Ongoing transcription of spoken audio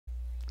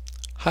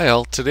Hi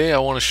all, today I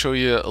want to show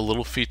you a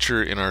little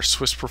feature in our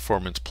SWIS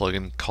performance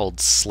plugin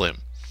called Slim.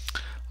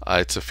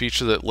 It's a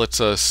feature that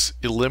lets us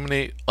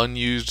eliminate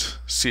unused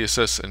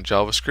CSS and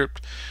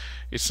JavaScript.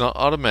 It's not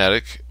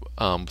automatic,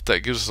 but that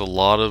gives us a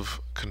lot of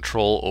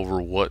control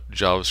over what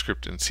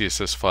JavaScript and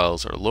CSS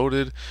files are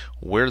loaded,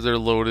 where they're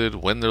loaded,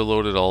 when they're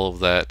loaded, all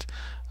of that.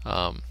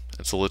 And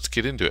so let's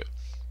get into it.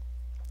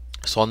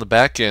 So on the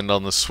back end,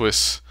 on the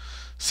SWIS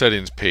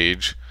settings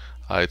page,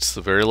 it's the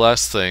very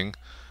last thing.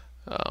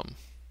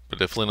 But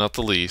definitely not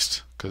the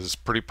least, because it's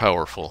pretty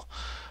powerful.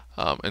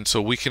 And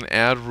so we can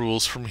add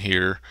rules from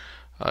here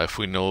if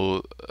we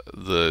know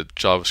the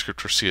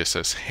JavaScript or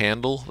CSS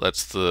handle.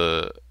 That's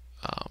the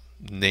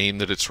name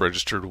that it's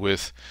registered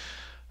with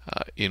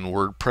in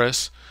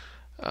WordPress.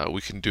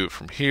 We can do it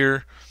from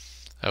here.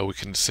 We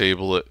can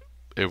disable it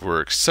if we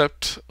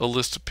accept a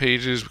list of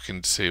pages. We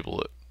can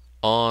disable it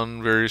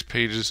on various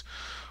pages,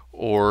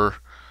 or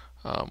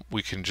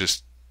we can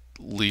just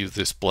leave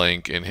this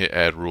blank and hit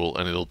add rule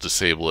and it'll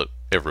disable it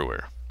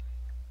everywhere.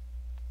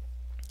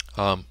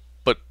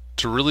 But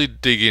to really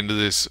dig into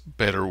this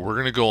better, we're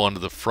going to go onto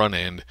the front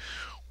end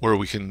where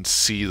we can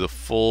see the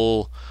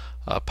full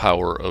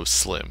power of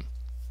Slim.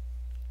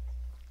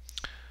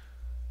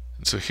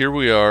 And so here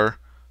we are.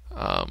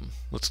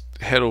 Let's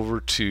head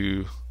over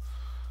to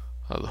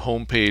the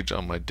home page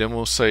on my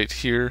demo site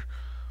here.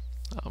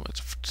 It's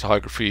a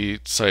photography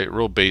site,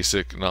 real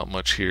basic, not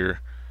much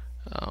here.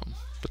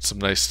 But some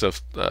nice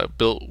stuff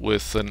built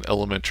with an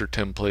Elementor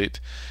template,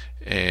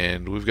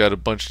 and we've got a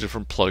bunch of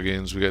different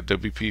plugins. We got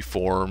WP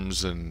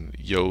Forms and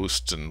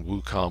Yoast and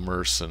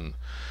WooCommerce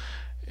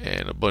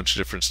and a bunch of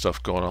different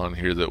stuff going on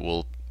here that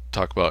we'll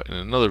talk about in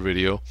another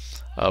video.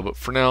 But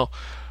for now,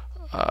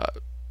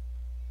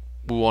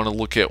 we want to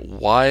look at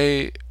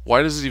why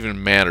does it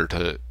even matter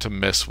to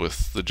mess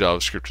with the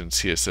JavaScript and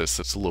CSS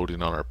that's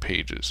loading on our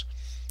pages.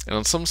 And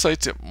on some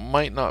sites it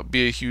might not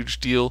be a huge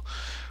deal,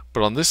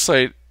 but on this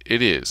site it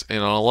is,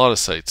 and on a lot of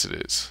sites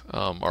it is.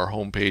 Our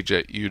homepage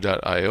at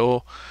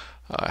u.io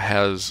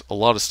has a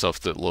lot of stuff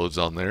that loads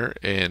on there,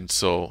 and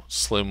so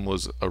Slim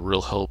was a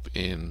real help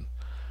in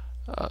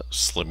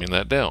slimming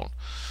that down.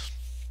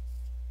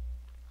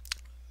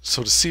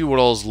 So to see what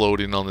all is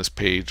loading on this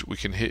page, we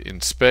can hit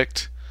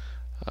inspect,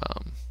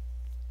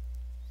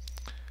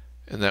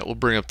 and that will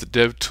bring up the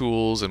dev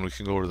tools, and we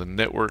can go over to the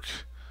network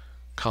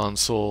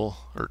console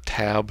or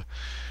tab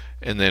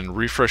and then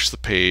refresh the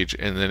page,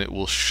 and then it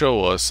will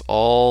show us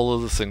all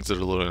of the things that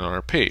are loading on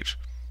our page,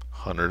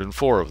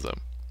 104 of them.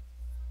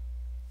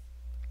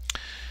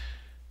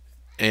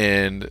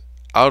 And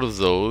out of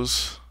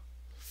those,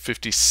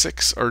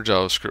 56 are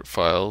JavaScript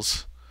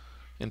files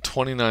and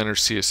 29 are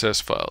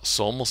CSS files.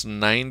 So almost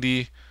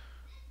 90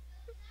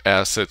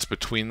 assets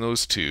between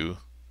those two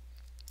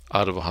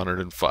out of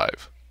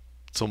 105.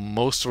 So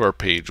most of our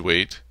page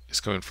weight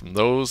is coming from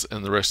those,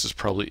 and the rest is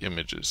probably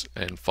images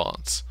and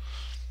fonts.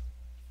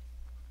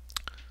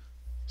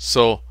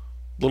 So a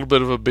little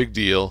bit of a big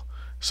deal.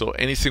 So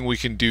anything we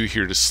can do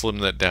here to slim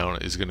that down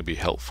is going to be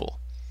helpful.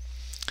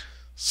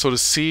 So to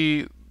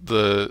see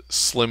the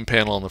Slim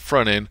panel on the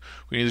front end,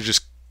 we either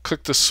just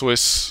click the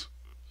SWIS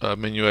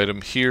menu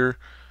item here,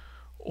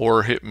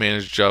 or hit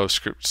Manage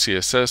JavaScript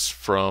CSS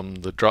from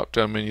the drop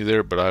down menu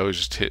there, but I always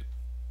just hit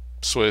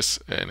SWIS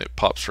and it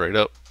pops right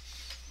up.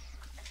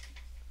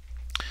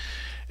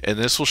 And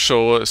this will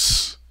show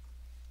us,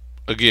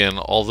 again,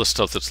 all the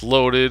stuff that's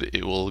loaded.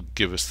 It will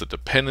give us the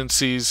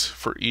dependencies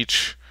for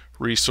each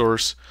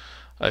resource.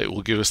 It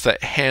will give us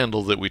that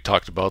handle that we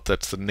talked about.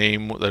 That's the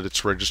name that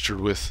it's registered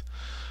with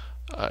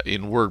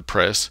in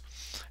WordPress.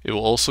 It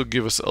will also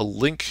give us a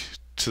link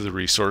to the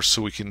resource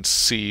so we can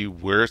see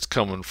where it's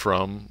coming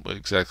from,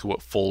 exactly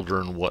what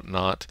folder and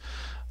whatnot,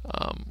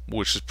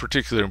 which is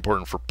particularly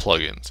important for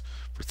plugins.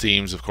 For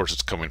themes, of course,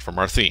 it's coming from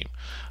our theme.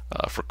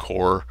 For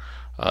core,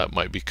 it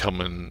might be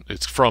coming,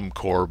 it's from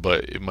core,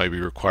 but it might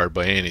be required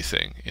by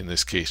anything. In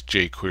this case,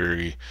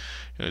 jQuery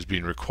is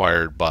being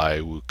required by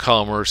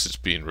WooCommerce, it's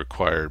being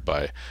required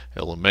by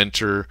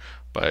Elementor,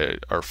 by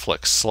our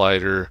Flex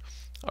slider,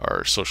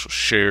 our social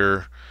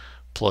share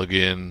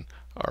plugin,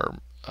 our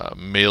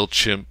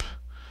MailChimp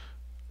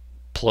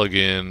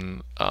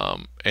plugin,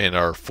 and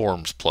our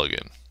Forms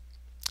plugin.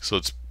 So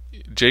it's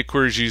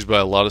jQuery is used by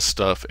a lot of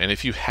stuff, and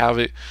if you have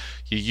it,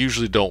 you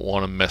usually don't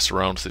want to mess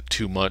around with it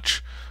too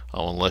much.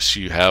 Unless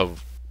you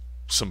have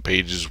some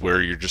pages where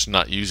you're just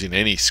not using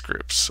any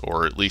scripts,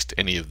 or at least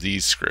any of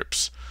these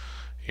scripts,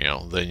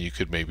 then you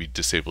could maybe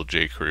disable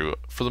jQuery.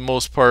 But for the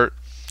most part,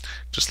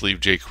 just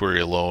leave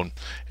jQuery alone,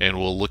 and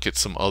we'll look at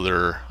some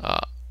other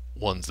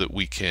ones that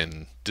we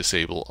can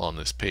disable on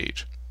this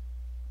page.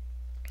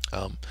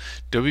 WP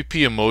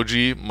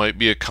emoji might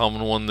be a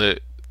common one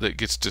that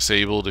gets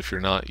disabled if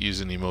you're not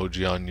using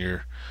emoji on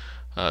your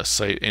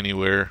site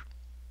anywhere.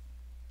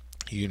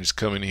 You can just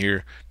come in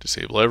here,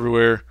 disable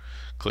everywhere,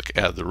 click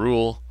add the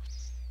rule,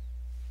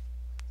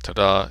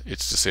 ta-da,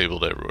 it's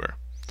disabled everywhere.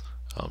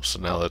 So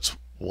now that's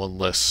one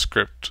less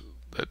script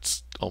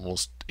that's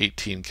almost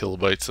 18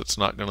 kilobytes that's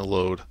not going to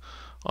load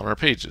on our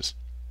pages.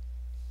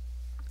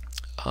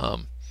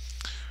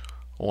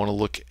 I want to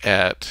look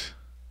at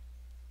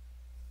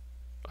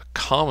a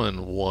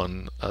common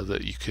one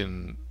that you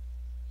can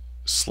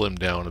slim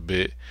down a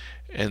bit,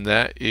 and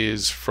that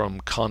is from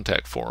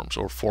contact forms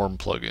or form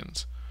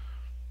plugins.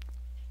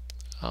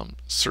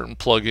 Certain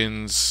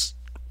plugins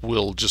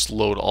will just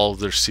load all of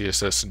their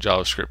CSS and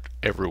JavaScript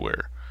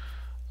everywhere.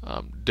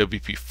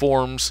 WP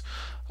Forms,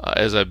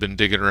 as I've been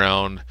digging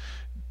around,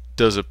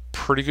 does a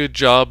pretty good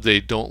job. They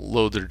don't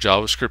load their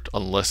JavaScript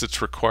unless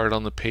it's required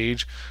on the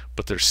page,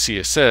 but their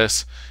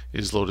CSS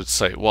is loaded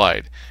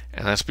site-wide,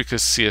 and that's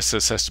because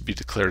CSS has to be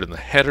declared in the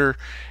header,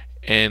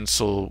 and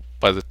so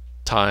by the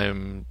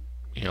time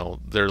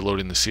they're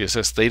loading the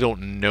CSS, they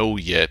don't know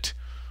yet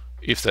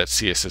if that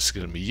CSS is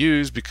going to be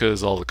used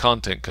because all the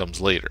content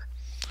comes later.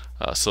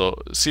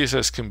 So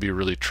CSS can be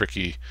really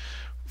tricky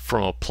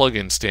from a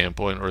plugin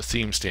standpoint or a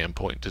theme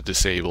standpoint to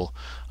disable,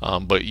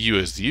 but you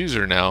as the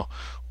user now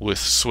with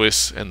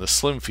SWIS and the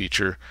slim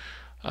feature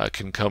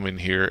can come in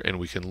here and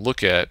we can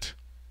look at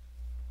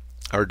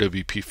our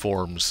WP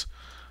Forms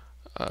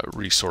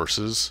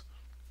resources,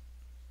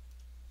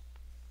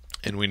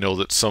 and we know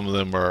that some of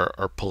them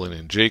are pulling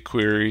in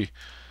jQuery.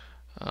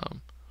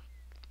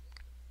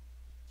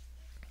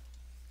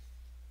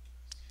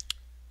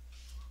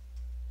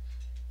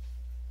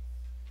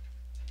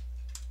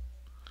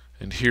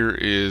 And here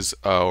is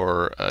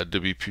our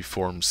WP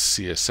Forms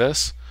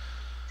CSS.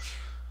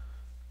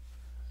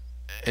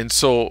 And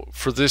so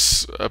for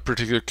this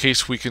particular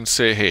case, we can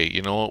say, hey,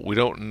 you know what, we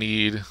don't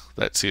need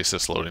that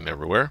CSS loading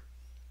everywhere,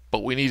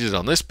 but we need it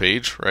on this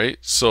page, right?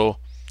 So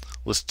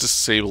let's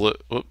disable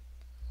it. Whoop,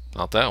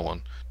 not that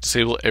one.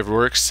 Disable it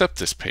everywhere except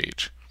this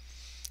page.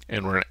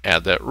 And we're going to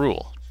add that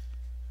rule.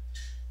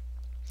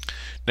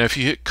 Now if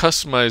you hit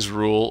Customize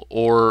Rule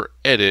or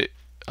Edit,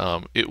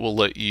 it will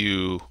let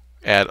you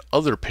add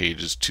other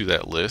pages to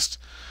that list,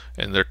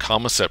 and they're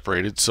comma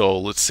separated. So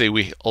let's say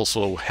we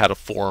also had a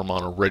form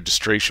on a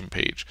registration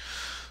page.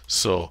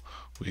 So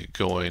we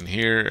go in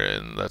here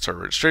and that's our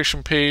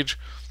registration page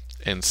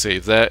and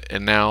save that,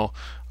 and now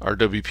our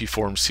WP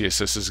Forms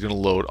CSS is going to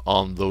load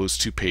on those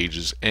two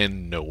pages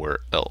and nowhere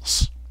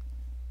else.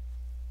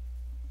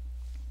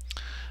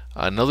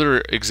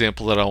 Another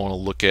example that I want to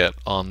look at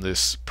on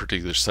this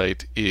particular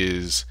site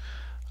is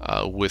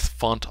with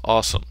Font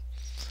Awesome.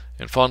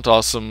 And Font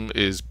Awesome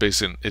is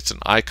it's an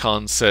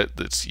icon set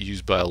that's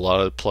used by a lot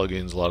of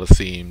plugins, a lot of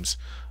themes.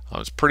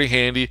 It's pretty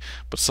handy,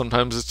 but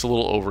sometimes it's a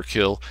little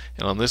overkill.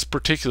 And on this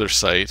particular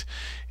site,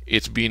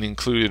 it's being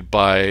included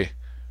by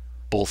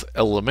both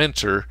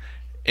Elementor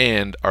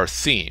and our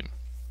theme.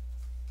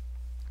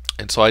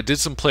 And so I did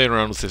some playing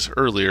around with this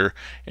earlier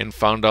and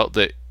found out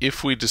that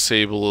if we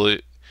disable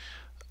it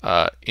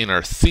in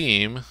our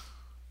theme,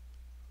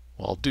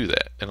 well, I'll do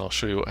that and I'll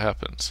show you what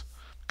happens,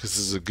 because this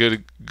is a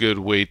good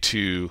way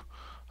to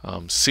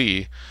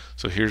see.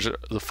 So here's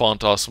the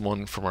Font Awesome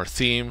one from our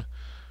theme.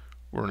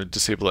 We're going to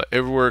disable that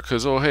everywhere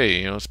because, oh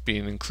hey, it's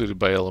being included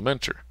by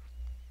Elementor,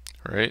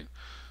 right?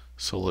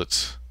 So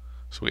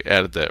we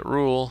added that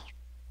rule.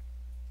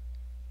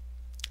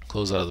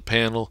 Close out of the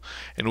panel,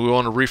 and we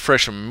want to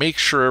refresh and make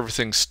sure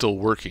everything's still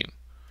working.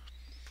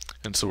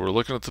 And so we're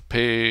looking at the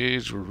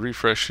page, we're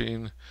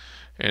refreshing,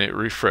 and it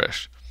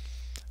refreshed.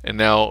 And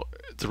now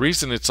the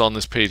reason it's on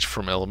this page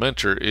from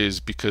Elementor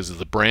is because of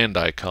the brand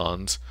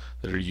icons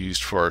that are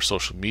used for our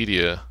social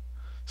media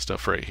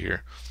stuff right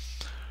here.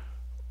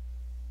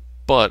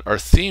 But our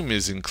theme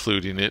is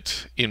including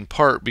it in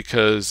part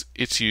because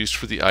it's used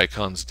for the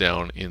icons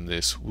down in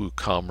this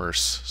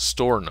WooCommerce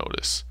store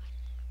notice.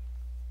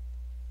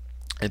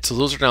 And so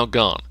those are now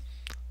gone.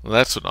 Well,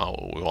 that's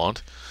not what we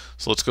want.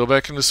 So let's go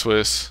back into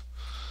SWIS.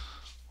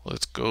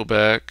 Let's go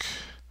back,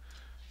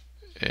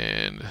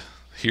 and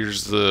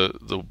here's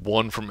the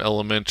one from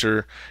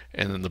Elementor,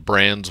 and then the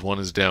brands one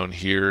is down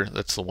here.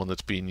 That's the one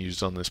that's being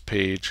used on this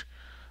page.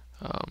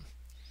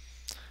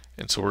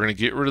 And so we're going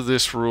to get rid of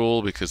this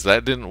rule because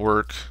that didn't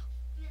work.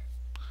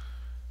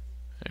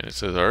 And it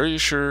says, are you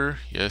sure?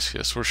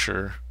 Yes, we're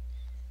sure.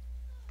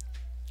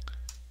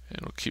 And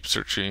we'll keep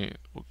searching,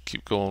 we'll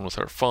keep going with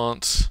our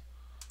fonts.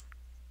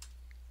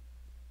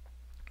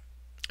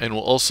 And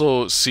we'll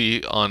also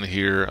see on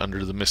here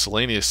under the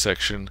miscellaneous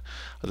section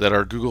that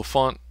our Google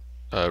font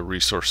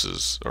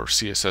resources or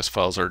CSS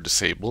files are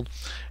disabled,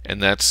 and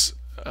that's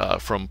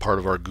from part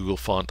of our Google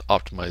font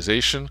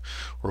optimization,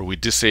 where we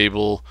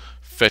disable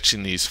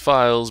fetching these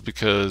files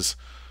because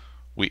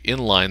we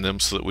inline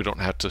them so that we don't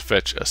have to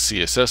fetch a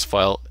CSS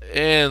file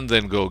and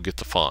then go get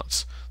the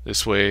fonts.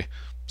 This way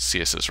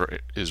CSS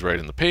is right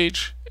in the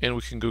page and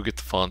we can go get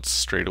the fonts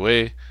straight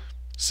away,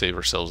 save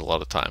ourselves a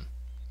lot of time.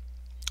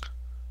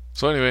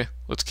 So anyway,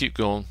 let's keep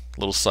going.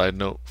 Little side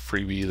note,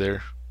 freebie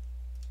there.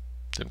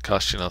 Didn't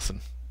cost you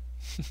nothing.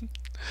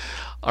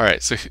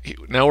 Alright, so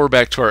now we're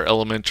back to our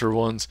Elementor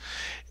ones,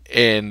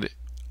 and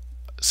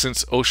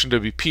since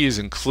OceanWP is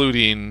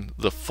including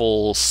the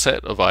full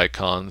set of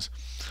icons,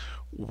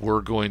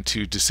 we're going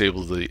to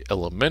disable the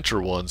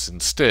Elementor ones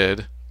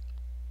instead.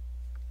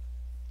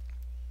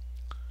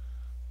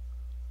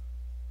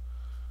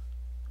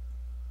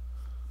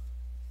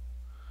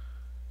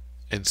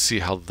 and see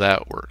how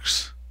that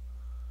works.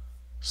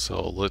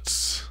 So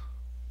let's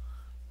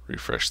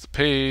refresh the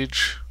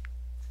page.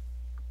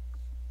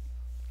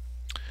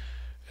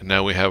 And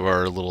now we have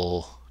our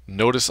little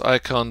notice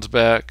icons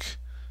back,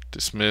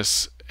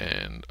 dismiss,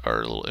 and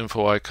our little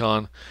info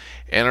icon,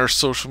 and our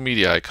social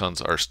media icons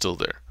are still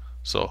there.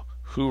 So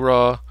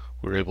hoorah,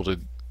 we were able to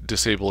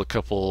disable a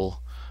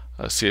couple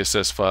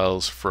CSS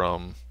files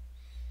from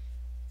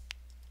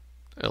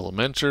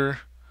Elementor,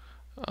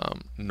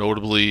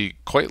 notably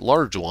quite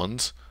large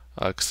ones,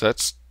 because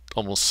that's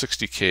almost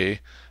 60K.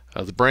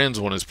 The brands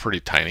one is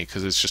pretty tiny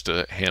because it's just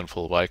a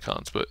handful of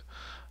icons, but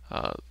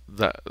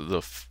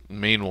the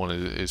main one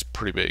is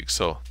pretty big,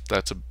 so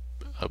that's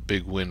a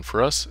big win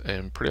for us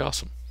and pretty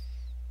awesome.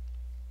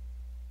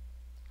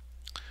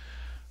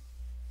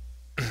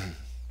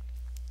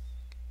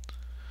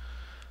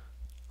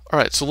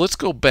 Alright, so let's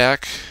go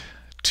back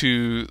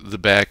to the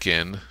back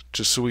end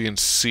just so we can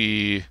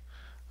see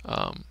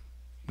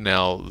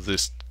now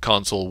this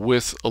console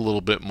with a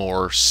little bit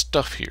more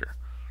stuff here.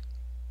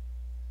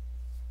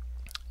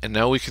 And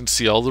now we can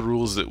see all the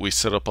rules that we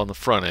set up on the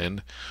front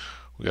end.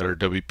 We got our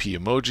WP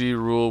emoji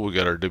rule, we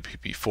got our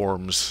WP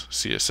forms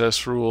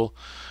CSS rule,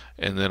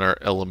 and then our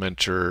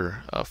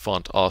Elementor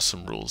font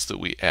awesome rules that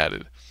we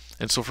added.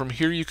 And so from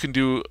here you can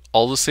do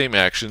all the same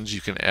actions.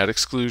 You can add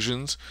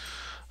exclusions.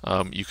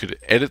 You could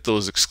edit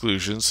those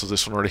exclusions. So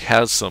this one already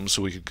has some,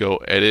 so we could go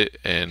edit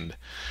and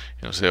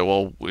say,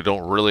 well, we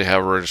don't really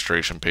have a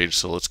registration page,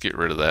 so let's get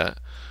rid of that.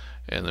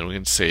 And then we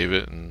can save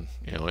it, and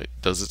it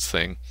does its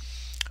thing.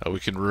 We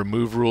can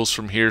remove rules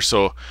from here.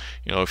 So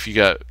if you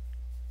got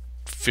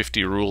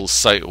 50 rules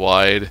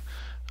site-wide,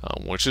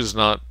 which is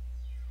not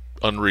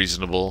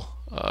unreasonable,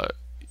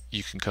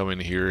 you can come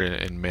in here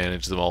and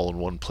manage them all in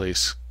one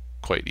place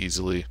quite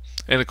easily.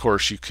 And of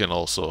course you can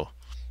also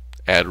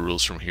add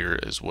rules from here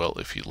as well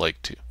if you'd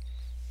like to.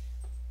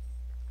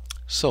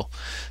 So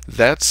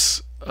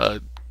that's a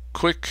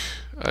quick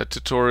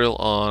tutorial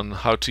on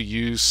how to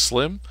use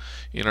Slim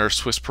in our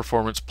SWIS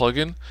performance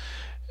plugin,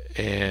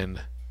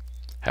 and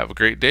have a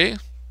great day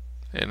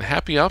and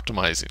happy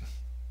optimizing.